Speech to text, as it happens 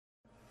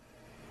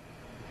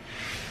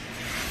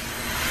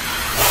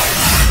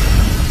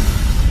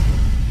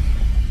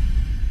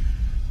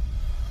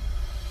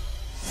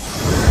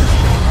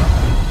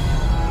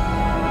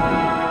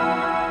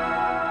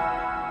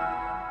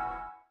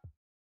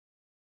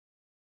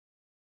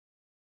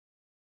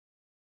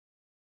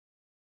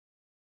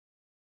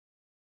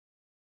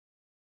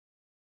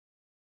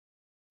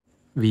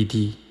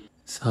விதி,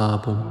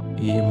 சாபம்,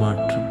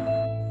 ஏமாற்றம்,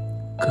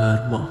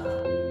 கர்மா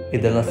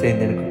இதெல்லாம்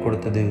சேர்ந்து எனக்கு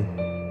கொடுத்தது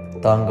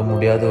தாங்க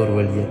முடியாத ஒரு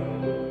வழியை.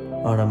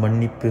 ஆனால்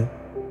மன்னிப்பு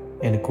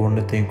எனக்கு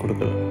ஒன்றுத்தையும்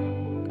கொடுக்கல.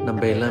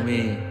 நம்ம எல்லாமே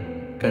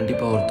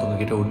கண்டிப்பாக ஒருத்தவங்க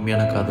கிட்ட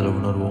உண்மையான காதலை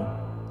உணர்வோம்.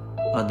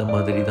 அந்த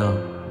மாதிரி தான்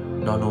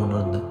நானும்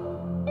உணர்ந்தேன்.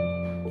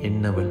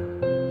 என்னவள்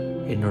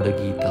என்னோட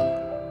கீதா.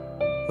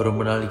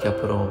 ரொம்ப நாளைக்கு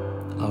அப்புறம்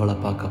அவளை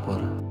பார்க்க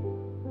போகிறேன்.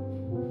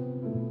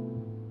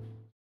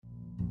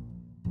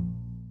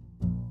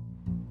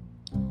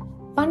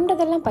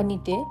 பண்றதெல்லாம்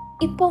பண்ணிட்டு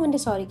இப்போ வந்து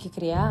சாரி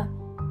கேட்குறியா?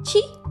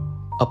 சி.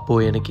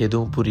 அப்போது எனக்கு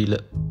எதுவும் புரியல.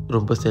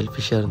 ரொம்ப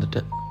செல்ஃபிஷாக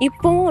இருந்துட்டேன்.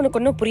 இப்போவும் உனக்கு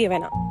ஒன்றும் புரிய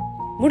வேணாம்.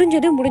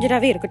 முடிஞ்சது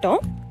முடிஞ்சதாவே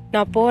இருக்கட்டும்.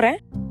 நான் போகிறேன்.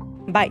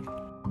 பாய்.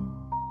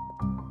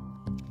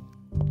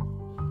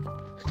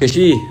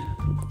 கஷி,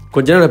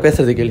 கொஞ்ச நேரம் நான்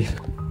பேசுறது கேளு.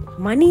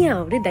 மணியா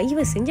அவரு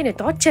தயவு செஞ்சு என்னை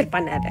டார்ச்சர்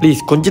பண்ணாத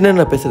ப்ளீஸ். கொஞ்ச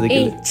நேரம் நான் பேசுறது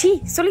கேளு. சி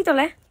சொல்லி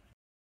தொலை.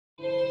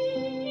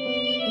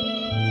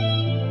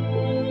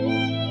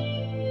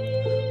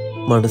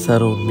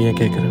 மனசார உண்மையாக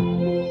கேட்குறேன்.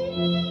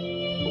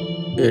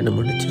 என்ன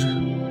மன்னிச்சிரு.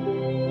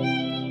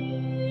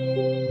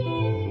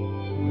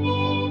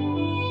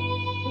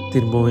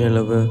 திரும்பவும் என்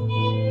லவ்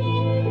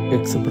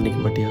எக்ஸப்ட் பண்ணிக்க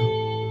மாட்டியா?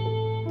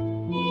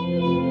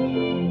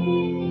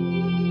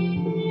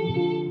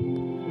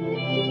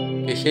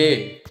 கேஷே,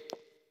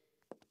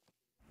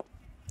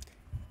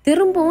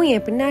 திரும்பவும்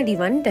என் பின்னாடி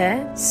வந்த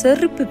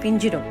செருப்பு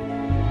பிஞ்சிடும்.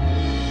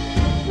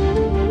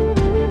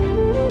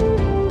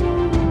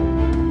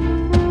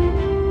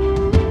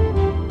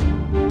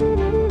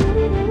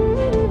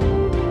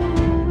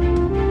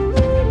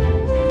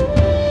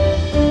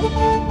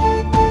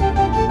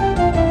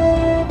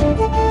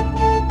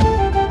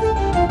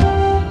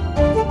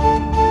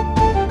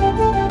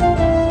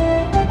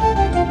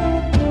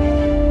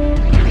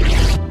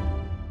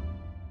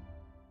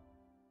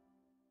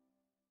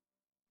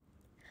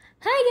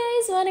 ஹாய்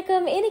கைஸ்,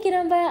 வணக்கம். இன்னைக்கு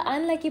நம்ம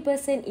அன்லக்கி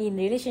பர்சன் இன்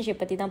ரிலேஷன்ஷிப்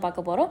பற்றி தான்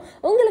பார்க்க போகிறோம்.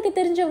 உங்களுக்கு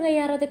தெரிஞ்சவங்க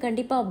யாராவது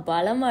கண்டிப்பாக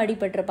பலமாக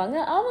அடிபட்டிருப்பாங்க.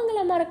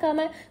 அவங்கள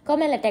மறக்காம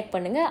கமெண்ட்ல டேக்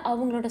பண்ணுங்க.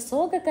 அவங்களோட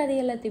சோக கதை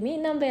எல்லாத்தையுமே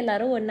நம்ம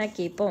எல்லாரும் ஒன்றா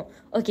கேட்போம்.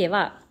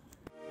 ஓகேவா?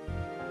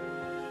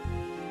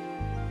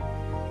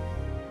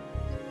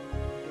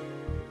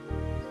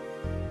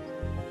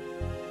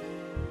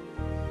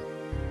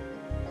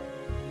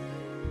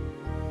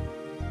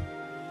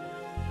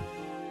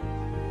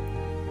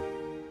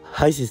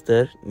 ஹாய்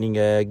சிஸ்டர்,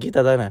 நீங்கள்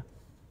கீதா தானே?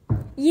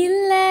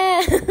 இல்லை.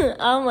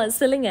 ஆமாம்,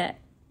 சொல்லுங்க.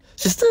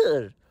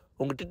 சிஸ்டர்,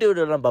 உங்கள் டிட்டு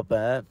வீடியோலாம்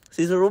பார்ப்பேன்.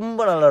 சிஸ்டர்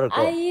ரொம்ப நல்லா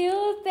இருக்கும். ஐயோ,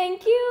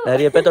 தேங்க்யூ.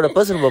 நிறைய பேர்த்தோட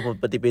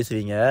பர்சனல் பற்றி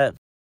பேசுவீங்க.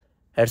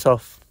 Heads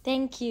of.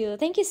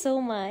 Thank you so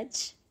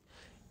much.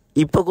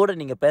 இப்போ கூட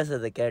நீங்கள்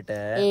பேசுறதை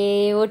கேட்டேன்.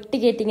 ஒட்டு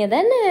கேட்டீங்க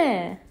தானே?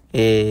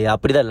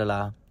 அப்படிதான்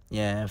இல்லைலா.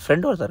 என்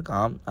ஃப்ரெண்ட் ஒருத்தர்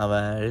இருக்கான்.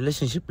 அவன்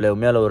ரிலேஷன்ஷிப்பில்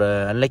உண்மையால் ஒரு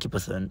அன்லக்கி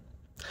பர்சன்.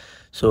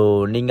 ஸோ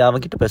நீங்கள்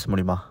அவன்கிட்ட பேச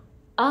முடியுமா?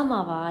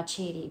 ஆமாவா,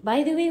 சரி. பை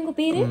தி வே, உங்க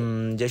பேரு?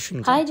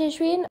 ஜஸ்வின். ஹாய்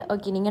ஜஸ்வின்.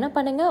 ஓகே, நீங்க என்ன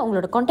பண்ணுங்க,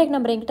 உங்களோட கான்டாக்ட்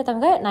நம்பர் என்கிட்ட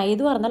தாங்க. நான்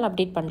எதுவா இருந்தாலும்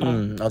அப்டேட் பண்றேன்.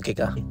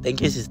 ஓகேக்கா,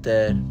 தேங்க்யூ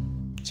சிஸ்டர்.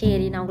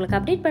 சரி, நான் உங்களுக்கு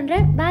அப்டேட்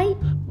பண்றேன். By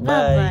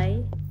by.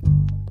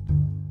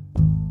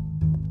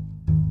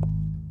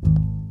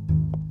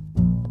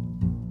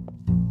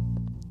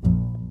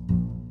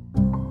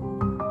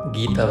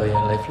 கீதாவை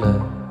என்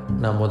லைஃப்பில்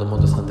நான்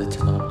முத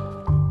சந்திச்சேன்னா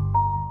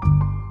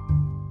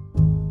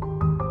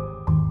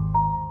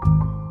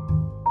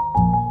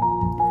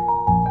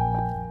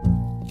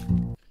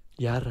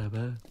யார்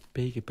அவ?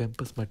 பேய்க்கு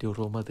பெம்பஸ் மாட்டி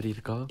விடுற மாதிரி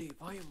இருக்கா.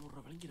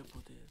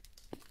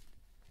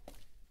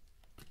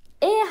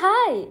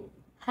 ஹாய்.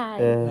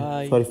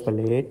 Sorry for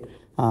late.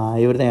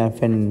 இவர் தான் என்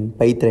ஃப்ரெண்ட்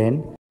பவித்ரன்.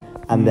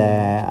 அந்த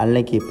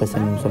அன்லக்கி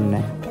பர்சன்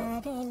சொன்னேன்.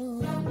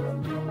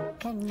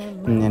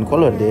 எனக்கு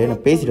கால் வருது,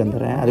 நான் பேசிட்டு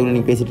வந்துடுறேன். அதுக்குள்ள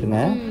நீங்கள் பேசிட்டு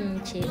இருங்க.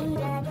 சரி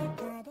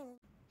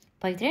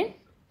பவித்ரன்,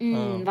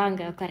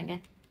 வாங்க உட்காருங்க.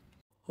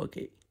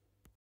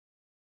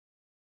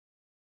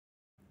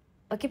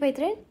 ஓகே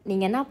பவித்ரன்,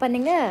 நீங்கள் என்ன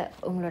பண்ணுங்க,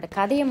 உங்களோட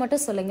கதையை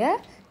மட்டும் சொல்லுங்க.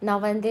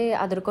 நான் வந்து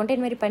அது ஒரு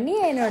கண்டென்ட் மாதிரி பண்ணி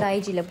என்னோட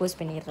ஐஜியில் போஸ்ட்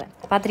பண்ணிடுறேன்.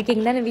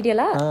 பார்த்துருக்கீங்க தானே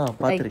வீடியோலாம்?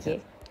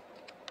 பார்த்துருக்கேன்.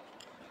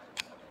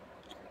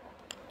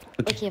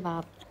 ஓகேவா?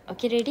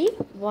 Okay, ready?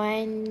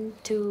 1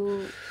 2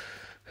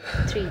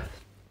 3.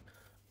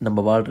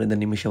 நம்ம வாழ்கிற இந்த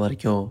நிமிஷம்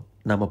வரைக்கும்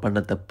நம்ம பண்ண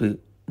தப்பு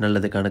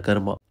நல்லதுக்கான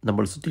கர்மா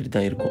நம்மளை சுற்றிட்டு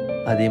தான் இருக்கும்.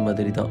 அதே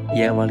மாதிரி தான்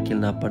என்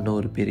வாழ்க்கையில் நான் பண்ண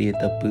ஒரு பெரிய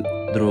தப்பு,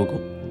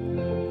 துரோகம்,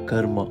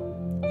 கர்மா,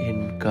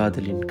 என்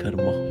காதலின்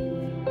கர்மா.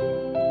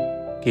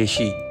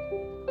 கேஷி,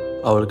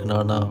 அவளுக்கு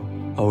நானா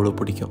அவ்வளோ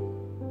பிடிக்கும்.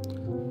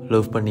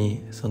 லவ் பண்ணி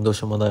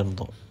சந்தோஷமாக தான்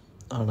இருந்தோம்.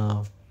 ஆனால்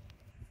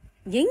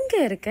எங்கே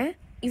இருக்க?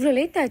 இவ்வளோ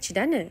லேட் ஆச்சு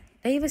தானே?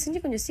 தயவு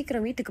செஞ்சு கொஞ்சம்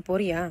சீக்கிரம் வீட்டுக்கு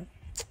போறியா?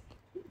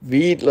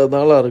 வீட்டில்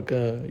தான்லாம்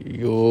இருக்கேன்.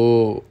 ஐயோ,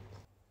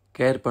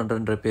 கேர்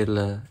பண்ணுறன்ற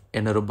பேரில்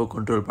என்னை ரொம்ப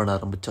கண்ட்ரோல் பண்ண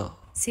ஆரம்பித்தா.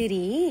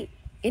 சரி,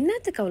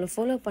 என்னத்துக்கு அவளை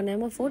ஃபாலோ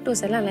பண்ணாமல்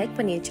ஃபோட்டோஸ் எல்லாம் லைக்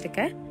பண்ணி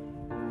வச்சுருக்க?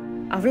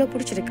 அவ்வளோ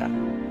பிடிச்சிருக்கா?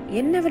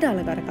 என்னை விட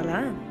அழகாக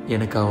இருக்காளா?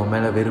 எனக்கு அவன்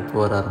மேலே வெறுப்பு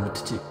வர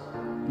ஆரம்பிச்சிச்சு.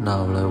 நான்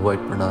அவளை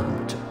அவாய்ட் பண்ண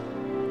ஆரம்பித்தேன்.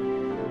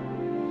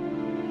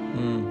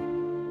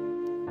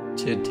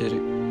 சரி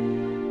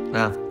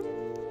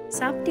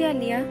சாப்பிட்டியா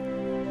இல்லையா?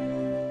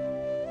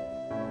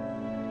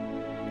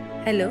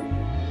 ஹலோ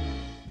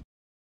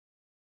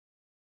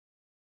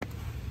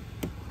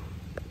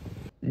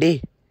டேய்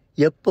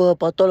எப்போ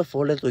பார்த்தாலும்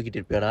ஃபோனில் தூக்கிட்டு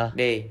இருப்பியாடா?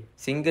 டேய்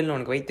சிங்கிள்னு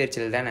உனக்கு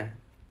வயிற்றுச்சல் தானே?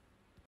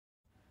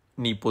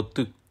 நீ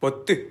பொத்து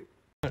பொத்து.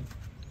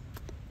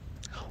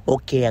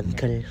 Okay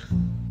uncle.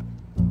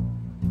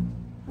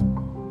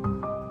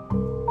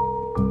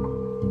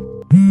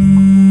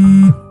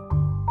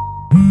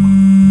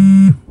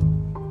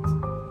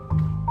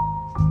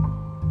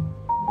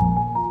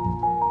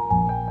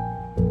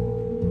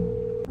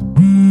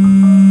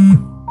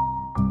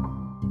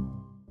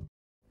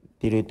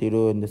 திரு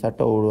இந்த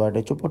சட்டை ஒரு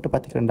அடைச்சு போட்டு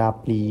பார்த்துக்கிறேன்டா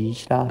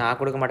ப்ளீஸ்டா. நான்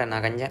கொடுக்க மாட்டேன்,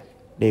 நான் கஞ்சேன்.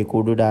 டேய்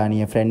குடுடா, நீ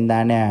என் ஃப்ரெண்ட்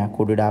தானே,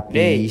 குடுடா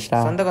டேய் ப்ளீஸ்டா.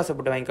 சொந்த காசை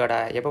போட்டு வாங்கிக்கோடா.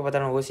 எப்போ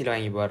பார்த்தாலும் ஊசியில்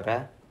வாங்கி போடுற.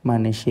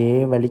 மனுஷே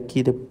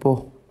வலிக்குது போ.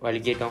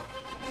 வலிக்கட்டும்.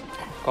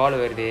 கால்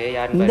வருது.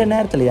 யார் இந்த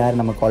நேரத்தில் யார்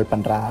நம்ம கால்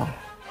பண்ணுறா?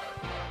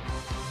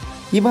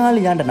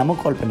 இவனால ஏன்டா நம்ம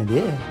கால்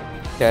பண்ணுது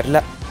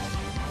தெரில.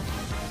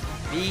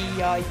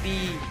 விஐபி.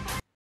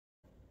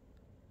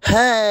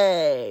 ஹே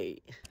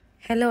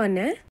ஹலோ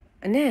அண்ணே.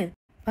 அண்ணே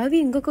பவி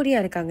உங்கள்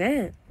கூடயா இருக்காங்க?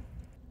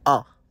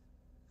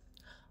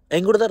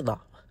 என் கூட தான்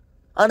இருந்தான்.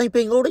 ஆனால் இப்போ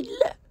எங்களோட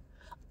இல்லை.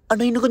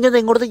 ஆனால் இன்னும் கொஞ்சம்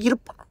எங்களோட தான்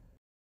இருப்பான்.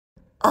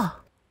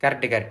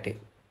 கரெக்டு.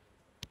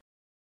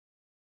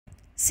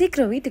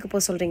 சீக்கிரம் வீட்டுக்கு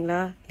போக சொல்கிறீங்களா?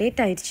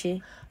 லேட் ஆயிடுச்சு.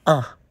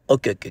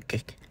 ஓகே.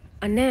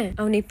 அண்ணே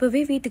அவனை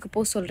இப்போவே வீட்டுக்கு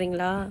போக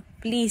சொல்கிறீங்களா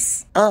ப்ளீஸ்?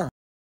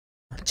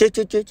 சே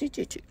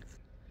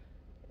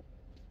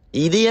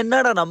இது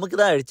என்னடா நமக்கு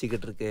தான்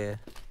அடிச்சுக்கிட்டு இருக்கு.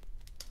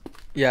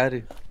 யாரு?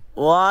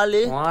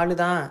 வாலு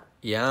தான்.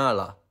 ஏன்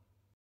ஆளா?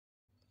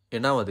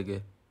 என்ன அதுக்கு?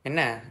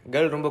 என்ன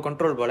கேர்ள் ரொம்ப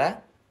கண்ட்ரோல் போல?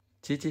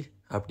 சீச்சி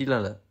அப்படிலாம்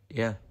இல்லை.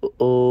 ஏன்?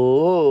 ஓ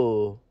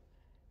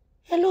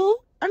ஹலோ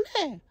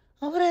அண்ணே,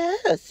 அவரை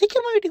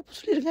சீக்கிரமாக வீட்டுக்கு போக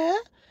சொல்லிடுங்க.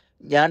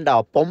 ஏன்டா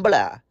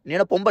பொம்பளை? நீ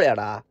என்ன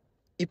பொம்பளையாடா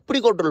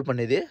இப்படி கண்ட்ரோல்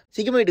பண்ணுது?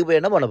 சீக்கிரமாக வீட்டுக்கு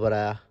போய் என்ன பண்ண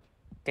போற?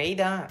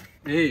 கைதான்.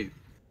 ஏய்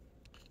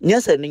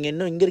ஏன் சார் நீங்கள்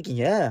இன்னும் இங்கே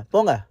இருக்கீங்க?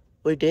 போங்க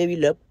போய்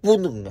டிவியில்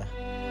பூந்துக்குங்க.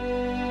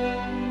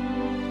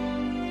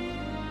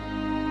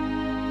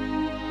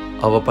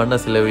 அவ பண்ண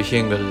சில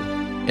விஷயங்கள்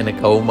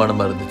எனக்கு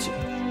அவமானமா இருந்துச்சு.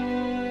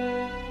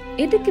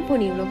 எதுக்கு இப்போ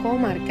நீ இவ்வளோ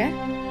கோவமா இருக்க?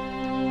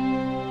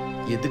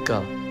 எதுக்கா?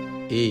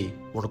 ஏய்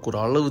உனக்கு ஒரு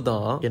அளவு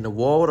தான். என்னை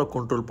ஓவரா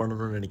கண்ட்ரோல்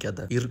பண்ணணும்னு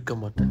நினைக்காத. இருக்க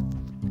மாட்டேன்.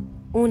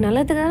 உன்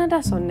நல்லது தானடா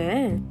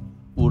சொன்னேன்.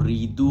 ஒரு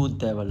இதுவும்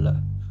தேவையில்ல.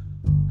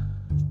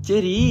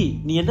 சரி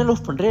நீ என்ன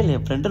லவ் பண்றியா இல்லை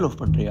என் ஃப்ரெண்டை லவ்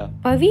பண்றியா?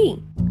 பவி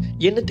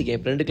என்னத்துக்கு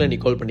என் ஃப்ரெண்டுக்கெல்லாம் நீ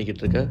கால்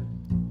பண்ணிக்கிட்டு இருக்க?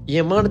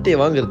 என் மானத்தையே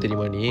வாங்குறது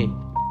தெரியுமா நீ?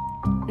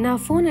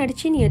 நான் ஃபோன்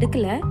அடிச்சு நீ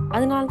எடுக்கல,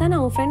 அதனால தான்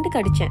நான் உன்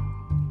ஃப்ரெண்டுக்கு அடித்தேன்.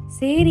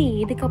 சரி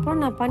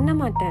இதுக்கப்புறம் நான் பண்ண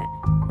மாட்டேன்,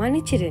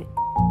 மன்னிச்சிரு.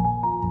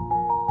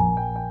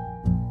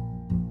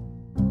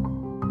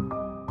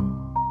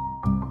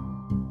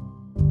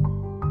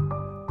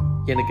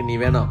 எனக்கு நீ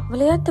வேணாம்.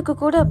 விளையாட்டுக்கு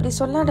கூட அப்படி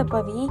சொல்லாத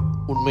பவி.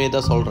 உண்மையை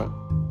தான் சொல்றேன்.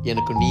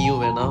 எனக்கு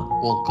நீயும் வேணாம்,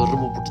 உன்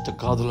கரும்பு பிடிச்ச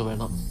காதலும்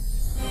வேணாம்.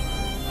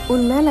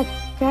 உன் மேல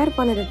கேர்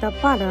பண்ணது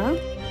தப்பாடா?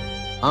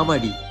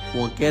 ஆமாடி,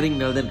 உன்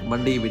கேரிங்னால தான் எனக்கு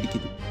மண்டையை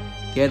வெடிக்குது.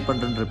 கேர்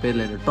பண்ணுறன்ற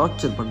பேரில் என்னை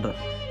டார்ச்சர் பண்ணுற.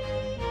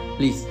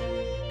 ப்ளீஸ்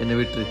என்னை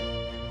விட்டுரு.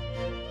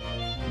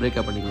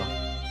 பிரேக்கப் பண்ணிக்கலாம்.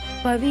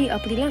 பவி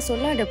அப்படிலாம்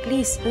சொல்லாத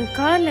ப்ளீஸ். உன்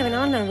காலில்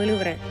வேணாலும் நான்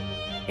விழுவுறேன்.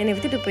 என்னை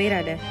விட்டுட்டு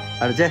போயிடாத.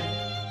 அடிச்சே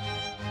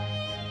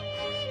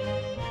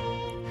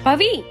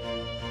பவி.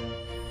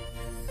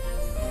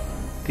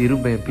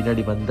 திரும்ப என்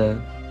பின்னாடி வந்த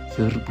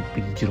செருப்பு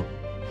பிஞ்சிரும்.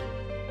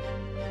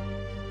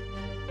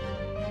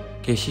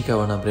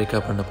 கெஷிகாவை நான்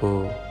பிரேக்கப் பண்ணப்போ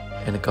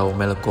எனக்கு அவன்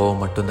மேலே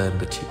கோவம் மட்டும்தான்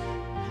இருந்துச்சு.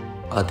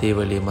 அதே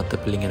வழியை மற்ற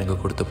பிள்ளைங்க எனக்கு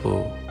கொடுத்தப்போ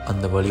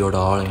அந்த வழியோட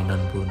ஆழம்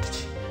என்னன்னு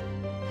புரிஞ்சிச்சு.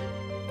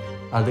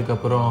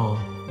 அதுக்கப்புறம்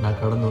நான்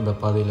கடந்து வந்த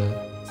பாதையில்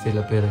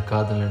சில பேரை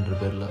காதல் என்ற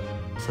பேரில்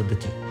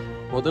சந்திச்சேன்.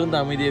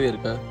 முதல்ல அமைதியாகவே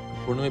இருக்கா,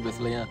 ஒன்றுமே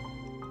பேசலையா?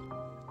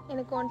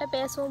 எனக்கு உன்கிட்ட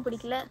பேசவும்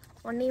பிடிக்கல,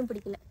 உன்னையும்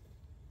பிடிக்கல.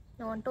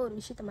 நான் உன்கிட்ட ஒரு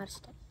விஷயத்த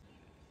மறைச்சிட்டேன்.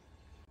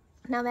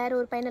 நான் வேற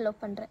ஒரு பையனை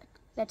லவ் பண்ணுறேன்.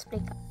 Let's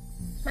breakup.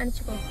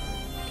 மன்னிச்சுக்கோ.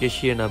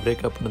 கெஷியை நான்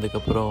பிரேக்கப்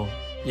பண்ணதுக்கப்புறம்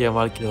என்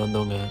வாழ்க்கையில்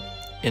வந்தவங்க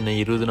என்னை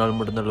 20 நாள்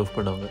மட்டும்தான் லவ்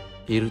பண்ணுவாங்க.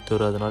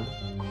 21வது நாள்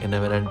என்னை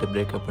வேறான்ட்டு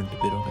பிரேக்கப் பண்ணிட்டு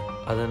போயிடுவாங்க.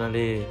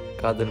 அதனாலே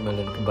காதல்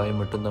மேலே எனக்கு பயம்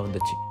மட்டும்தான்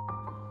வந்துச்சு.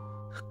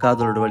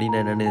 காதலோட வழினா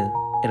என்னென்னு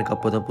எனக்கு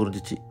அப்போ தான்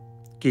புரிஞ்சிச்சு.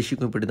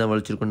 கெஷிக்கும் இப்படி தான்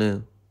வலிச்சிருக்குன்னு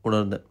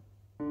உணர்ந்தேன்.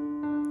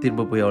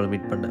 திரும்ப போய் அவளை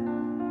மீட் பண்ணேன்.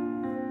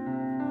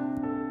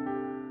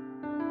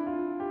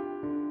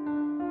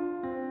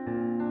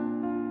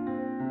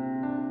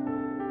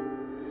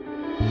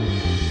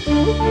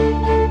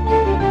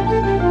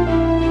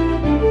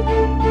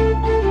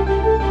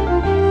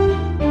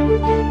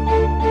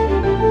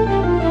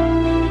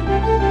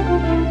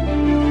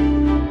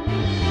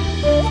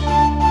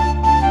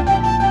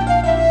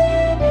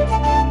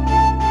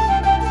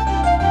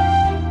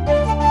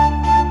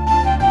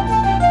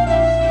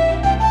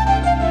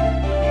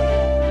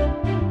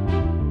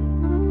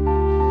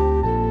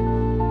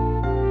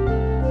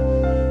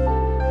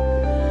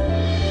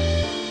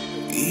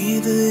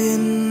 இது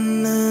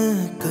என்ன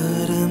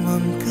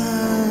கருமம்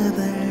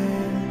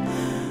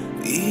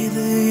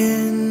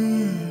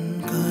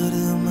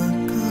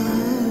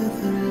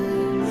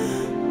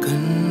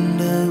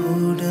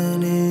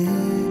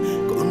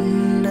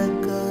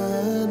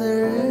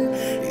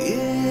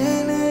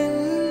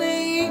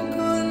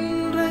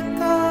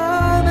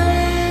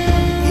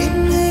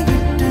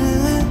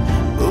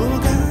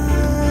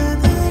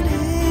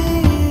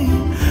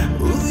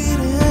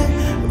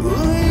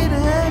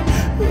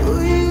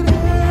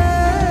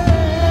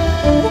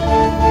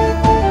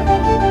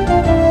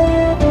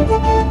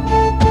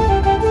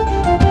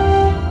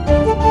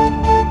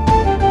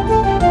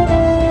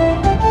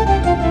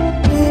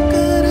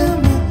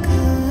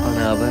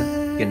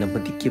என்னை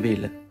மதிக்கவே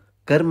இல்லை.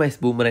 கர்மா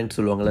இஸ் பூமரேங்னு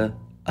சொல்லுவாங்களே,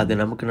 அது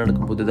நமக்கு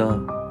நடக்கும்போது தான்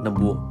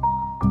நம்புவோம்.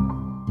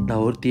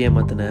 நான் ஒருத்தி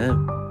ஏமாத்தினேன்,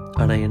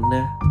 ஆனால் என்ன,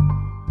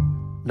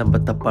 நம்ம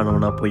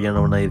தப்பானவனா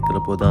பொய்யானவனா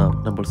இருக்கிறப்போ தான்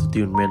நம்மளை சுற்றி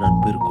உண்மையான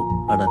அன்பு இருக்கும்.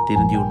 ஆனால்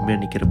திருந்தி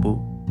உண்மையாக நிற்கிறப்போ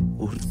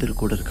ஒருத்தர்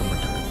கூட இருக்க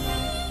மாட்டாங்க.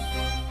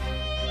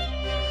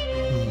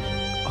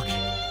 ஓகே,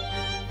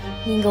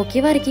 நீங்க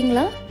ஓகேவா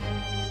இருக்கீங்களா?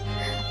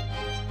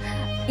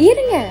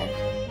 இருங்க,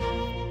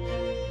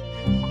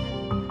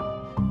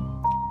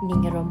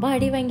 நீங்க ரொம்ப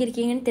அடி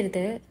வாங்கியிருக்கீங்கன்னு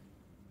தெரியுது.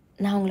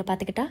 நான் உங்களை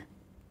பார்த்துக்கிட்டா?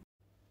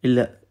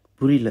 இல்லை,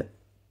 புரியல.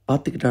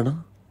 பார்த்துக்கிட்டானா?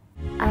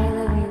 I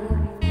love you.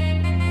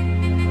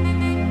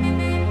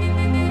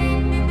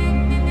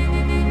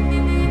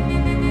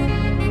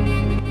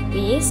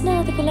 பேசினா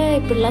அதுக்குள்ள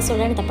இப்படிலாம்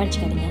சொல்றேன்னு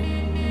தப்பாச்சுக்காதீங்க.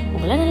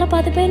 உங்களை நல்லா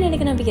பார்த்துப்பேன்னு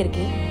எனக்கு நம்பிக்கை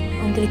இருக்கு.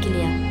 உங்களுக்கு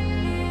இல்லையா?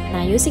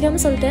 நான்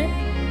யோசிக்காம சொல்லிட்டேன்,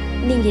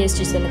 நீங்க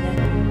யோசிச்சு சொல்லுங்க.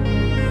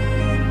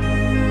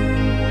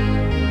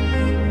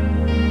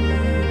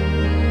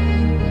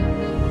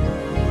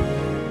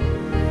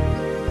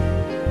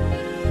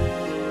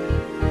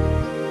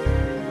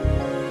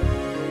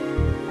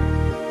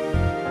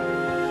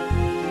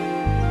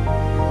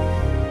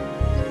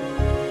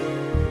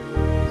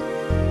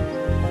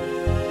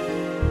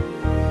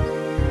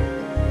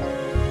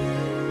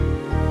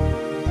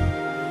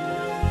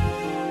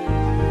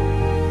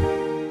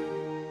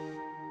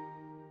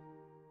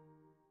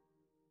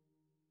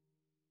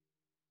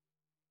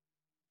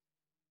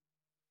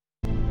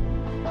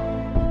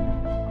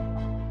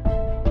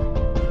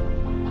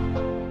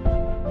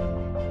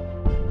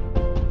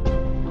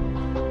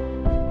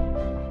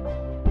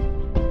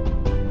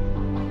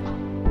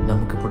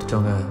 நமக்கு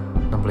பிடிச்சவங்க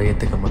நம்மளை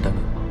ஏற்றுக்க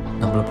மாட்டாங்க,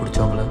 நம்மளை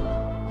பிடிச்சவங்கள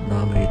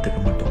நாம் ஏற்றுக்க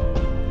மாட்டோம்.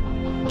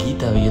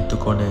 கீதாவை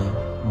ஏற்றுக்கோன்னு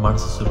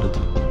மனசு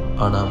சொல்லுது,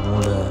 ஆனால்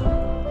மூளை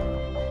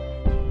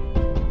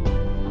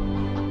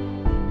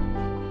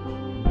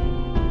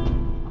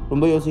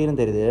ரொம்ப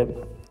யோசிக்கிறேன்னு தெரியுது.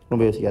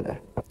 ரொம்ப யோசிக்காத.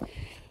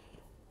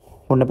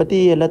 உன்னை பற்றி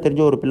எல்லாம்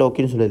தெரிஞ்ச ஒரு பிள்ளை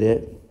ஓகேன்னு சொல்லுது.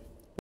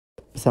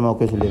 செம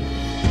ஓகே சொல்லு.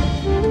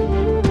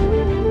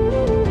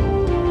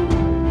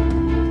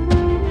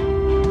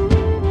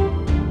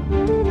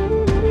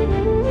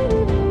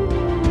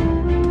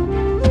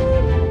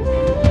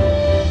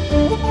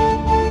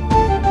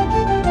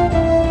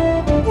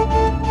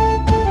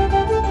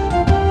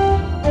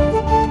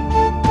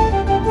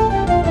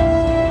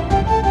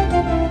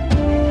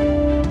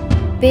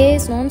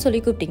 பேசணும்னு சொல்லி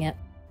கூப்பிட்டீங்க,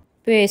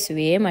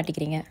 பேசவே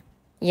மாட்டேங்கிறீங்க.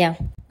 ஏன்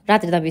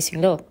ராத்திரி தான்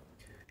பேசுவீங்களோ?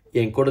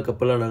 என் கூட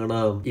கப்பலானாங்கன்னா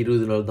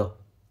 20 நாள் தான்.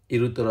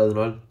 21வது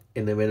நாள்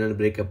என்னை வேணான்னு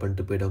பிரேக்கப்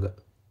பண்ணிட்டு போயிடுவாங்க.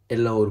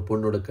 எல்லாம் ஒரு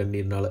பொண்ணோட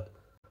கண்ணீர்னால.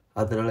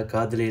 அதனால்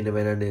காதலே என்னை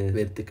வேணான்னு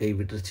வெறுத்து கை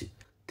விட்டுருச்சு.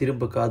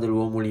 திரும்ப காதல்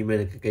ஓ மூலியமாக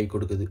எனக்கு கை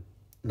கொடுக்குது.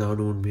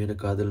 நானும் உண்மையான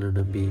காதலை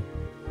நம்பி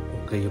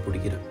உன் கையை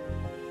பிடிக்கிறேன்.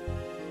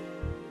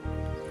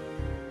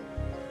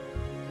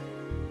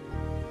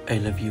 I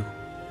love you.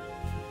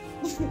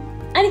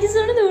 அன்னைக்கு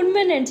சொன்னது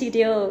உண்மை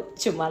நினச்சிக்கிட்டியோ?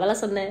 சும்மா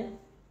அதெல்லாம் சொன்னேன்.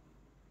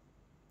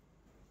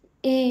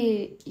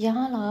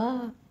 யாழா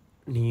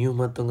நீயும்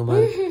மற்றவங்க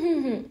மாதிரி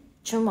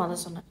சும்மா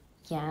தான் சொன்னேன்.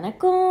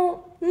 எனக்கும்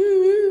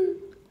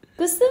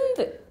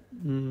குசும்பு.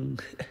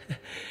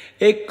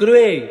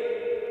 குருவே,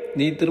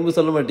 நீ திரும்ப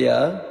சொல்ல மாட்டியா?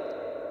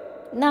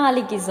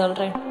 நாளைக்கு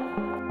சொல்கிறேன்.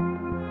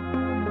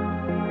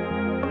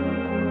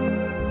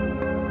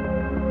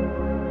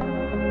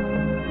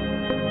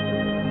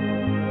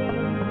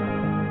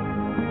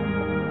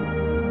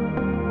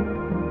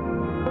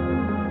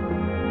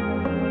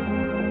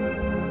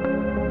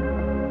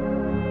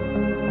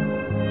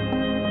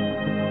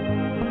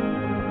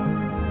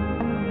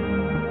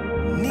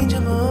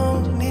 நிஜமோ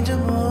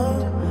நிஜமோ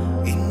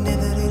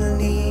இன்னெதிரில்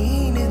நீ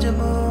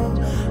நிஜமோ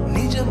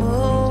நிஜமோ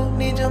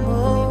நிஜமோ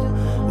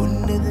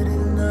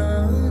உன்னெதிரில்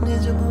நான்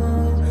நிஜமோ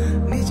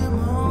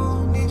நிஜமோ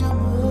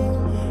நிஜமோ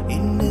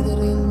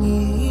இன்னெதிரில் நீ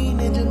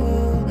நிஜமோ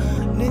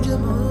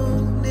நிஜமோ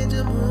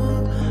நிஜமோ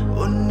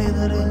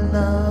உன்னெதிரில்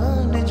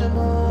நான்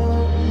நிஜமோ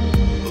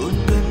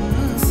உன்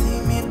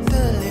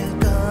சிமித்தலில்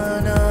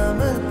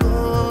காணாமல்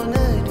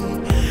போனடி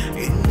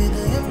என்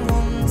இதயம்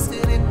உன்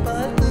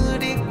சிரிப்பால்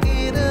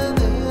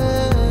துடிக்கிறது.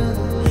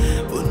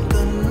 உன்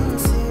கண்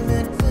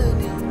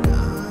சிமித்தலில்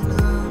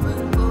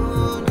காணாமல்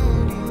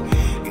போனடி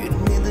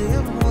என்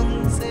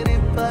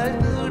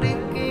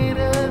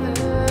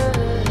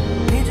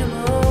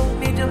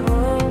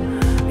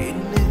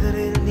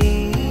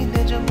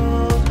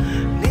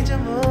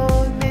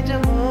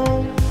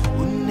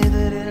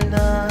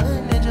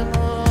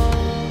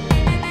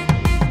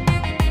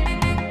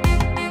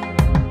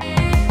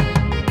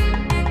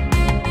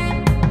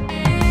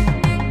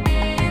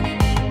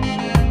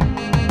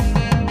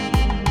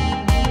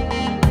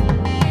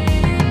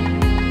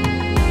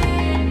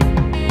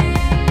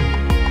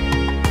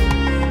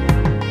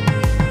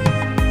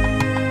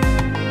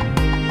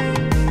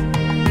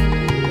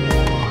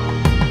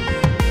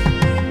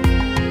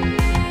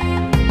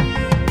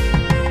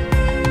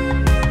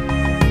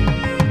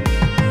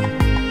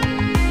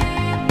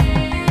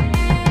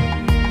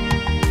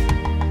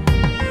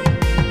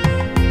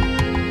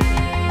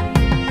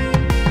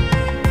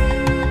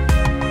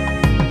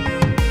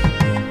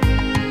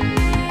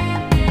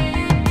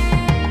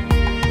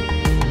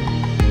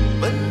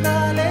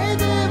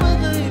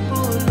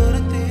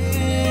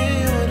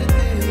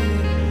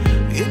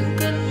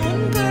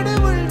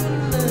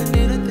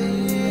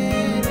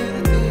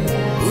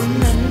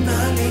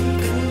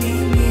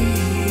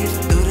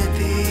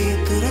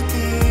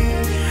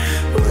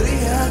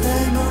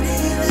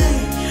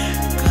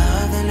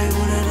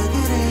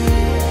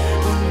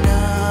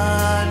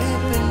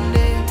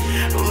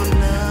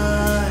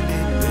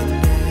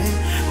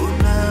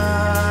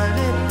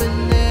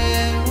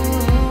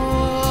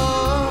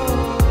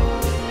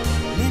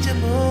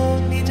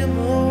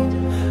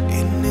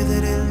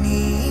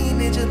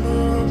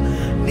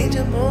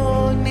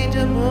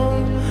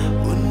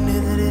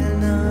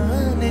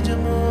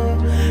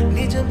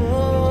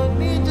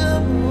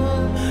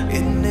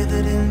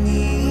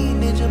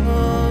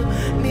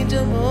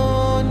நிஜமோ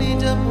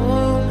நிஜமோ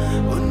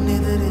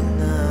உன்னெதிரில்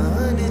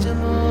நான்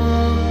நிஜமோ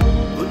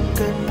உன்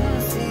கண்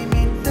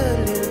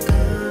சிமிட்டலில்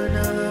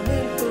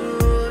காணாமல்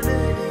போனது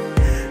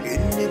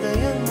என்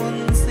இதயம்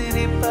உன்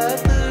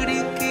சிரிப்பால்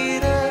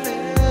துடிக்கிறது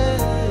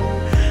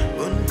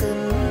உன்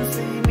கண்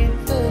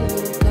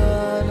சிமிட்டலில்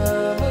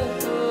காணாமல்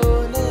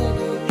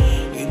போனது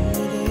என்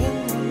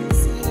இதயம் உன்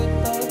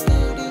சிரிப்பால்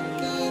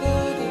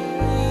துடிக்கிறது.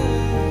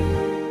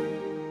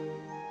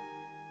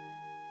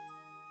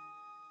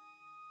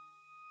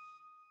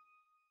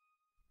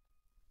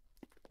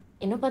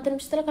 இன்னும் 10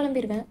 நிமிஷத்துல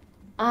கிளம்பிடுவேன்.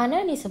 ஆனா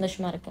நீ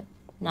சந்தோஷமா இருக்க.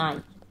 நாய்.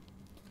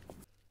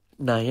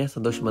 நான் ஏன்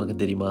சந்தோஷமாக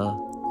இருக்கேன் தெரியுமா?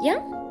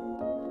 ஏன்?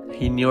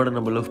 இன்னையோட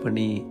நம்ம லவ்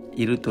பண்ணி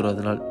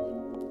 21வது நாள்.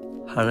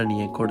 ஆனால் நீ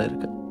என் கூட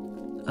இருக்க.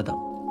 அதான்.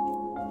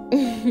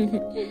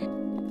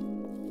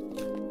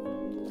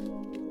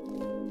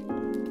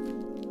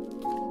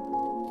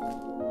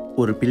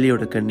 ஒரு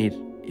பிள்ளையோட கண்ணீர்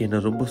என்னை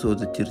ரொம்ப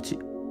சோதிச்சிருச்சு.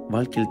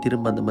 வாழ்க்கையில்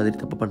திரும்ப அந்த மாதிரி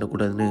தப்பு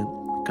பண்ணக்கூடாதுன்னு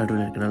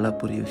கடவுள் எனக்கு நல்லா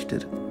புரிய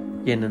வச்சுட்டாரு.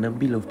 என்னை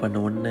நம்பி லவ் பண்ண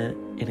உடனே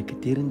எனக்கு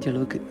தெரிஞ்ச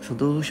அளவுக்கு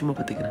சந்தோஷமாக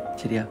பார்த்துக்கிறேன்.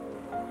 சரியா?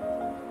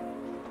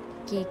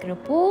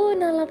 கேட்குறப்போ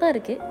நல்லா தான்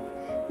இருக்கு.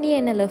 நீ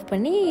என்ன லவ்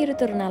பண்ணி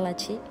 21 நாள்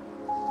ஆச்சு.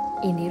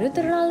 இந்த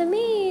 21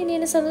 நாளுமே நீ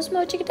என்ன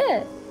சந்தோஷமாக வச்சுக்கிட்ட.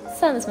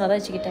 சந்தோஷமாக தான்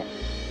வச்சுக்கிட்டேன்.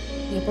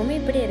 எப்போவுமே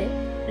இப்படி இரு.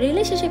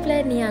 ரிலேஷன்ஷிப்பில்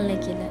நீ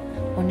அன்லைக்கி இல்லை.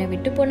 உன்னை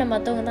விட்டு போன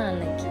மற்றவங்க தான்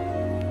அன்லைக்கி.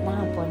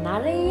 நான் இப்போ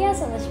நிறையா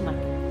சந்தோஷமாக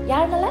இருக்கேன்.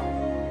 யாருனால?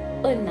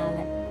 ஒன்னால.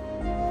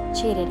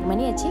 சரி, எனக்கு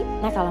மணி ஆச்சு.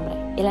 நான்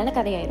கிளம்புறேன். இல்லைன்னா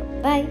கதையாயிரும்.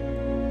 பாய்.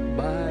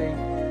 பாய்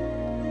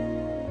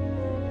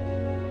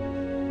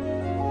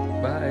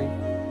பாய்.